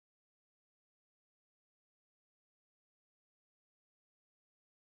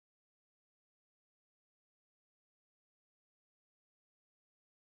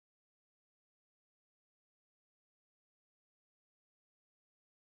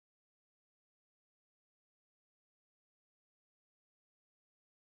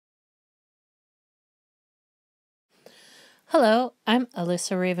Hello, I'm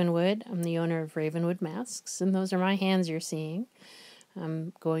Alyssa Ravenwood. I'm the owner of Ravenwood Masks, and those are my hands you're seeing.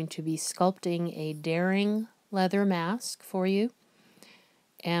 I'm going to be sculpting a daring leather mask for you.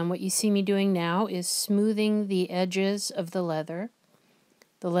 And what you see me doing now is smoothing the edges of the leather.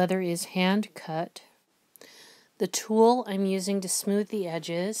 The leather is hand cut. The tool I'm using to smooth the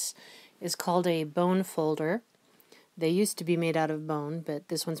edges is called a bone folder. They used to be made out of bone, but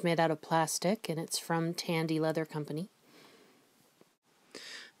this one's made out of plastic, and it's from Tandy Leather Company.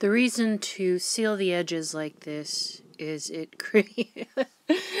 The reason to seal the edges like this is it creates...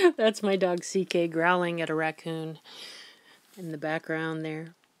 That's my dog CK growling at a raccoon in the background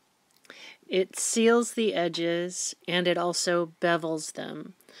there. It seals the edges and it also bevels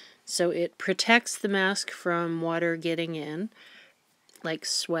them. So it protects the mask from water getting in, like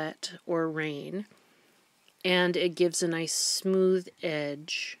sweat or rain, and it gives a nice smooth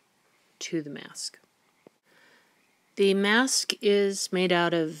edge to the mask. The mask is made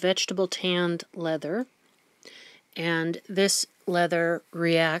out of vegetable tanned leather, and this leather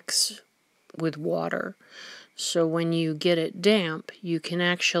reacts with water. So when you get it damp, you can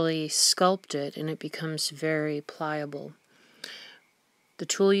actually sculpt it and it becomes very pliable. The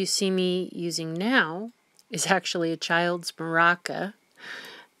tool you see me using now is actually a child's maraca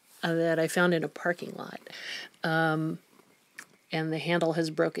that I found in a parking lot. And the handle has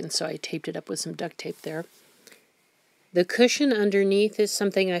broken, so I taped it up with some duct tape there. The cushion underneath is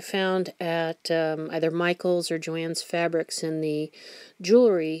something I found at either Michael's or Joann's Fabrics in the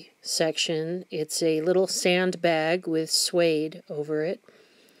jewelry section. It's a little sandbag with suede over it.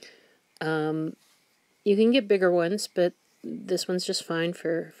 You can get bigger ones, but this one's just fine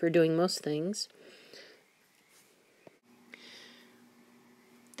for doing most things.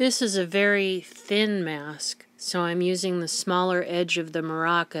 This is a very thin mask, so I'm using the smaller edge of the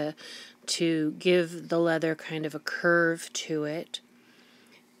maraca to give the leather kind of a curve to it.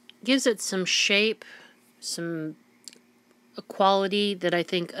 Gives it some shape, a quality that I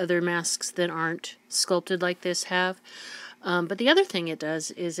think other masks that aren't sculpted like this have. But the other thing it does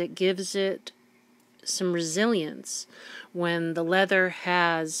is it gives it some resilience. When the leather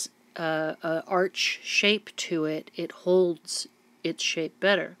has a arch shape to it, it holds its shape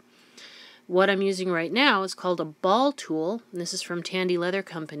better. What I'm using right now is called a ball tool. This is from Tandy Leather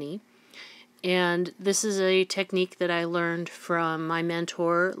Company. And this is a technique that I learned from my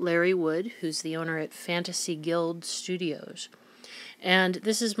mentor, Larry Wood, who's the owner at Fantasy Guild Studios. And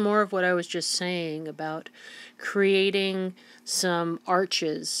this is more of what I was just saying about creating some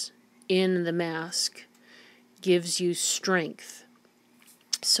arches in the mask gives you strength.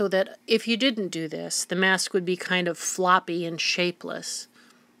 So that if you didn't do this, the mask would be kind of floppy and shapeless.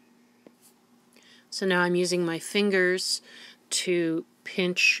 So now I'm using my fingers to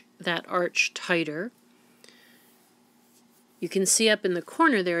pinch that arch tighter. You can see up in the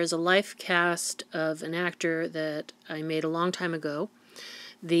corner there is a life cast of an actor that I made a long time ago.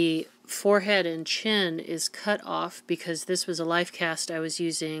 The forehead and chin is cut off because this was a life cast I was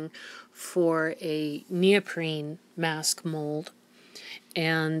using for a neoprene mask mold.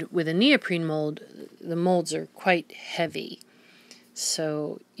 And with a neoprene mold, the molds are quite heavy.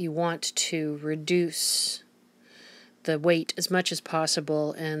 So you want to reduce the weight as much as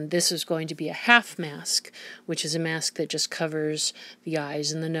possible, and this is going to be a half mask, which is a mask that just covers the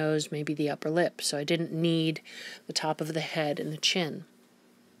eyes and the nose, maybe the upper lip, so I didn't need the top of the head and the chin.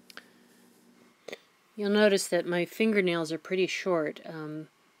 You'll notice that my fingernails are pretty short.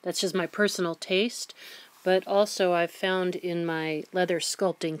 That's just my personal taste, but also I've found in my leather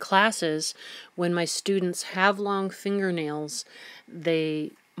sculpting classes, when my students have long fingernails,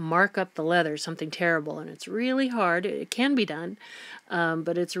 they mark up the leather, something terrible, and it's really hard. It can be done,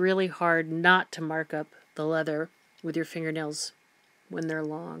 but it's really hard not to mark up the leather with your fingernails when they're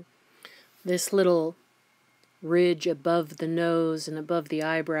long. This little ridge above the nose and above the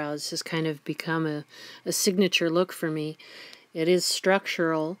eyebrows has kind of become a signature look for me. It is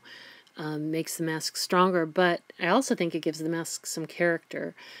structural, makes the mask stronger, but I also think it gives the mask some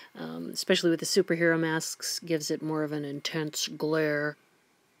character, especially with the superhero masks, gives it more of an intense glare.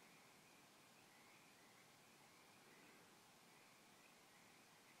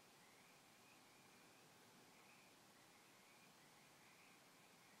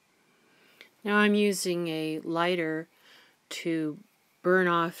 Now I'm using a lighter to burn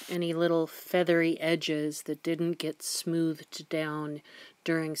off any little feathery edges that didn't get smoothed down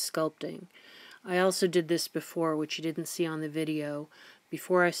during sculpting. I also did this before, which you didn't see on the video,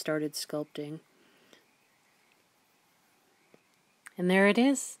 before I started sculpting. And there it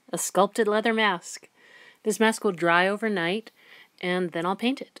is, a sculpted leather mask. This mask will dry overnight, and then I'll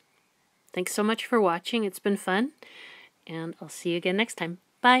paint it. Thanks so much for watching. It's been fun. and I'll see you again next time.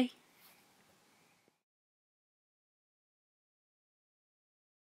 Bye!